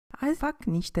Azi fac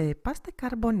niște paste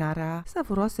carbonara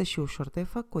savuroase și ușor de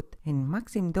făcut, în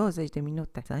maxim 20 de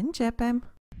minute. Să începem!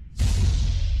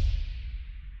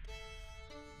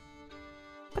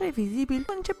 Previzibil,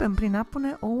 începem prin a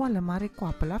pune o oală mare cu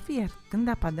apă la fiert. Când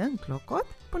apa dă în clocot,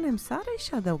 punem sare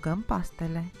și adăugăm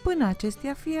pastele. Până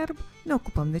acestea fierb, ne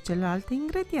ocupăm de celelalte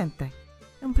ingrediente.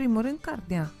 În primul rând,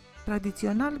 carnea.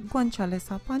 Tradițional, guanciale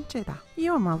sau panceta.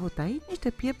 Eu am avut aici niște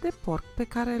piept de porc pe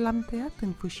care l-am tăiat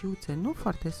în fâșiuțe nu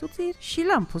foarte subțiri și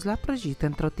l-am pus la prăjit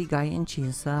într-o tigaie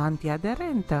încinsă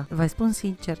antiaderentă. Vă spun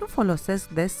sincer, nu folosesc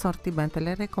des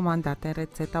sortimentele recomandate în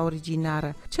rețeta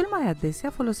originară. Cel mai adesea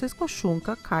folosesc o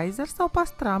șuncă, Kaiser sau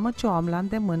pastramă ce o am la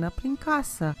îndemână prin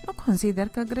casă. Nu consider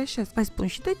că greșesc. Vă spun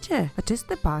și de ce.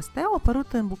 Aceste paste au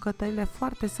apărut în bucătările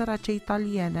foarte sărace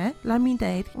italiene, la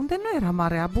minerii, unde nu era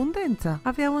mare abundență.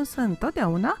 Aveau însă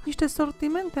întotdeauna niște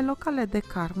sortimente locale de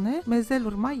carne,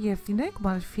 mezeluri mai ieftine, cum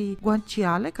ar fi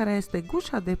guanciale, care este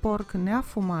gușa de porc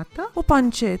neafumată, o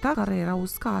panceta care era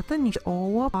uscată, niște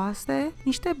ouă, paste,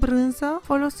 niște brânză.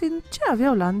 Folosind ce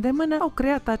aveau la îndemână, au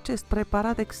creat acest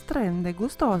preparat extrem de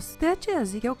gustos. De aceea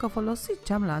zic eu că folosind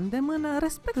ce am la îndemână,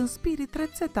 respect în spirit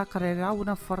rețeta, care era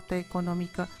una foarte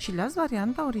economică, și las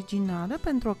varianta originală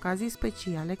pentru ocazii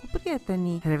speciale cu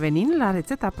prietenii. Revenind la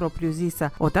rețeta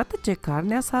propriu-zisă, odată ce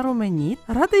carnea s-a rumenit,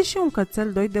 rade și un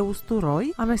cățel 2 de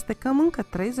usturoi, amestecăm încă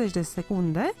 30 de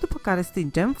secunde, după care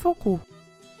stingem focul.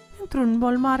 Într-un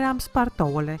bol mare am spart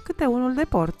ouăle, câte unul de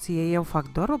porție. Eu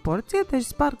fac doar o porție, deci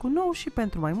sparg un ou și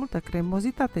pentru mai multă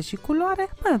cremozitate și culoare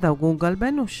mai adaug un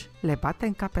gălbenuș. Le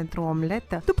batem ca pentru o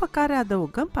omletă, după care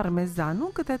adăugăm parmezanul,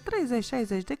 câte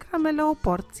 30-60 de grame la o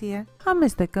porție.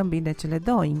 Amestecăm bine cele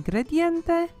două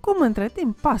ingrediente, cum între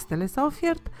timp pastele s-au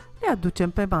fiert, le aducem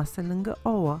pe masă lângă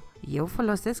ouă. Eu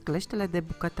folosesc leștele de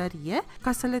bucătărie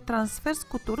ca să le transfer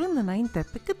scuturând înainte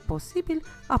pe cât posibil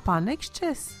apa în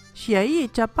exces. Și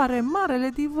aici apare marele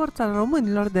divorț al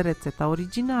românilor de rețeta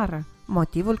originară.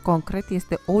 Motivul concret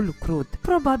este oul crud.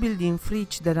 Probabil din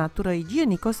frici de natură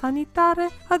igienico-sanitare,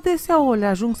 adesea ouăle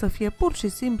ajung să fie pur și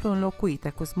simplu înlocuite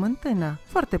cu smântână.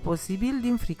 Foarte posibil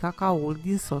din frica ca oul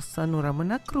din sos să nu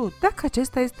rămână crud. Dacă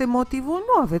acesta este motivul,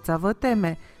 nu aveți a vă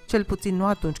teme, cel puțin nu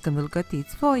atunci când îl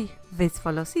gătiți voi. Veți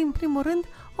folosi în primul rând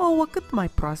ouă cât mai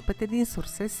proaspete din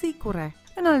surse sigure.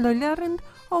 În al doilea rând,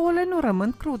 ouăle nu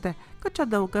rămân crude, căci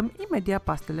adăugăm imediat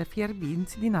pastele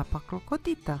fierbinți din apa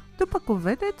clocotită. După cum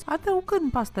vedeți,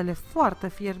 adăugând pastele foarte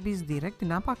fierbiți direct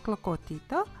din apa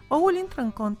clocotită, oul intră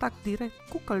în contact direct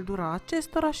cu căldura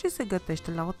acestora și se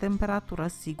gătește la o temperatură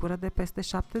sigură de peste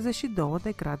 72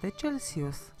 de grade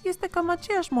Celsius. Este cam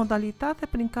aceeași modalitate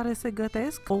prin care se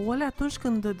gătesc ouăle atunci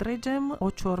când dregem o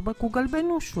ciorbă cu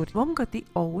gălbenușuri. Vom găti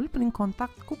oul prin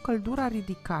contact cu căldura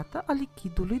ridicată a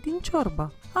lichidului din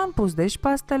ciorbă. Am pus deci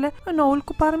pastele în oul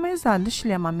cu parmezan și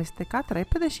le-am amestecat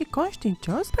repede și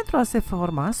conștiincios pentru a se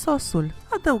forma sosul.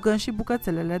 Adăugăm și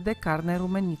bucățelele de carne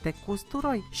rumenite cu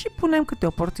usturoi și punem câte o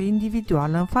porție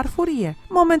individuală în farfurie.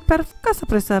 Moment perfect ca să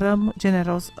presărăm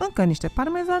generos încă niște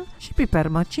parmezan și piper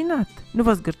măcinat. Nu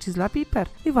vă zgârciți la piper,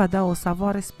 îi va da o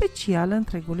savoare specială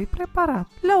întregului preparat.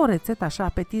 La o rețetă așa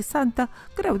apetisantă,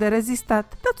 greu de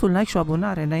rezistat, dați un like și o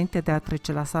abonare înainte de a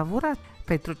trece la savurat.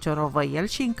 Pentru ciorovăiel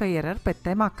și încăierări pe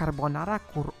tema carbonara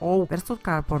cu ou versus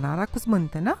carbonara cu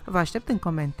smântână, vă aștept în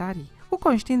comentarii. Cu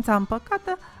conștiința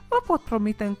împăcată, vă pot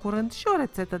promite în curând și o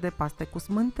rețetă de paste cu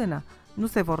smântână. Nu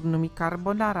se vor numi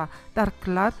carbonara, dar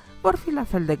clar vor fi la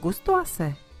fel de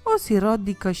gustoase. O zi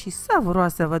rodică și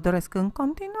savuroasă vă doresc în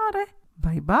continuare.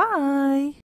 Bye bye!